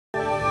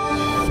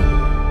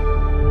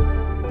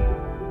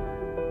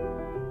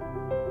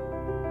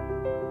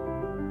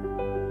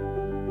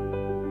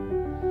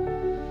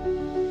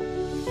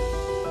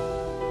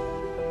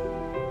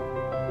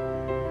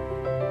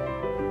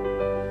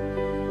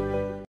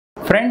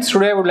Friends,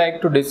 today I would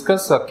like to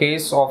discuss a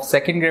case of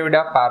second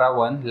gravida para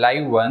 1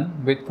 live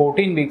 1 with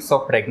 14 weeks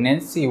of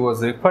pregnancy who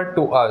was referred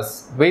to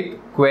us with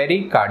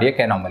query cardiac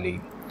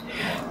anomaly.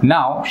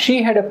 Now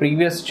she had a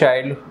previous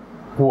child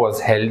who was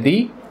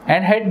healthy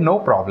and had no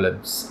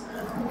problems.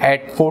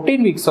 At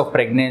 14 weeks of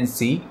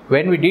pregnancy,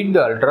 when we did the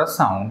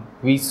ultrasound,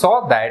 we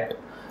saw that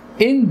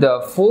in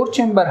the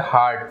 4-chamber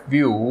heart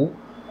view,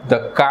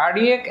 the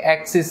cardiac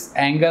axis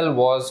angle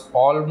was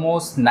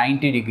almost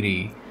 90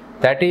 degree.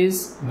 That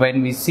is,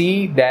 when we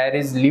see there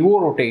is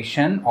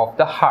levo-rotation of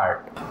the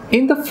heart.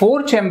 In the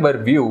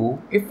 4-chamber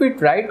view, if we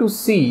try to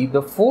see,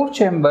 the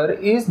 4-chamber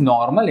is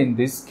normal in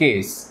this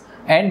case.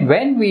 And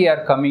when we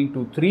are coming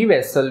to 3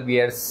 vessel, we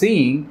are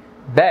seeing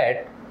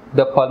that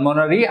the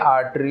pulmonary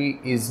artery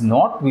is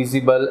not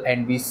visible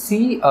and we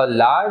see a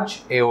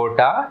large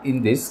aorta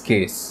in this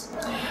case.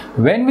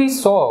 When we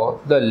saw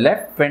the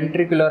left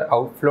ventricular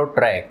outflow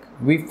tract,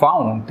 we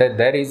found that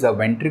there is a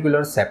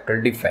ventricular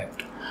septal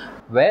defect,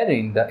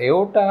 wherein the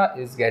aorta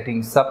is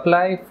getting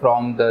supply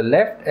from the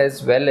left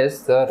as well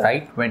as the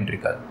right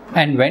ventricle.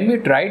 And when we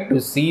tried to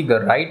see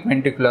the right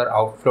ventricular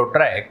outflow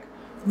tract,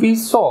 we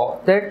saw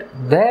that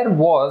there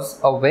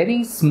was a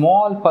very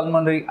small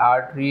pulmonary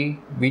artery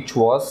which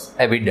was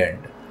evident.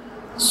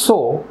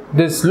 So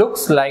this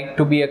looks like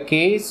to be a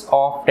case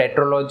of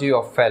Tetralogy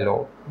of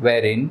Fallot,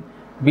 wherein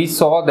we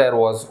saw there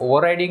was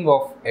overriding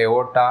of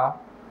aorta,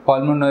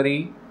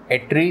 pulmonary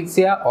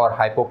atresia or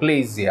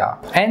hypoplasia,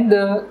 and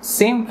the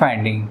same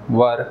finding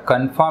were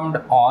confirmed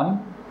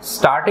on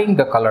starting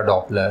the color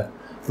Doppler,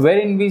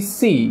 wherein we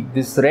see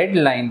this red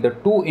line, the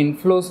 2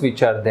 inflows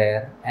which are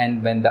there,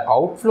 and when the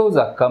outflows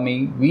are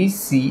coming, we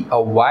see a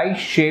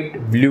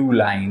Y-shaped blue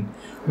line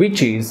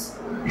which is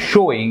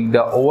showing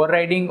the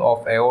overriding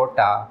of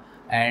aorta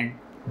and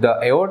the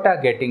aorta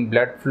getting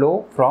blood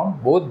flow from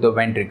both the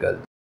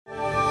ventricles.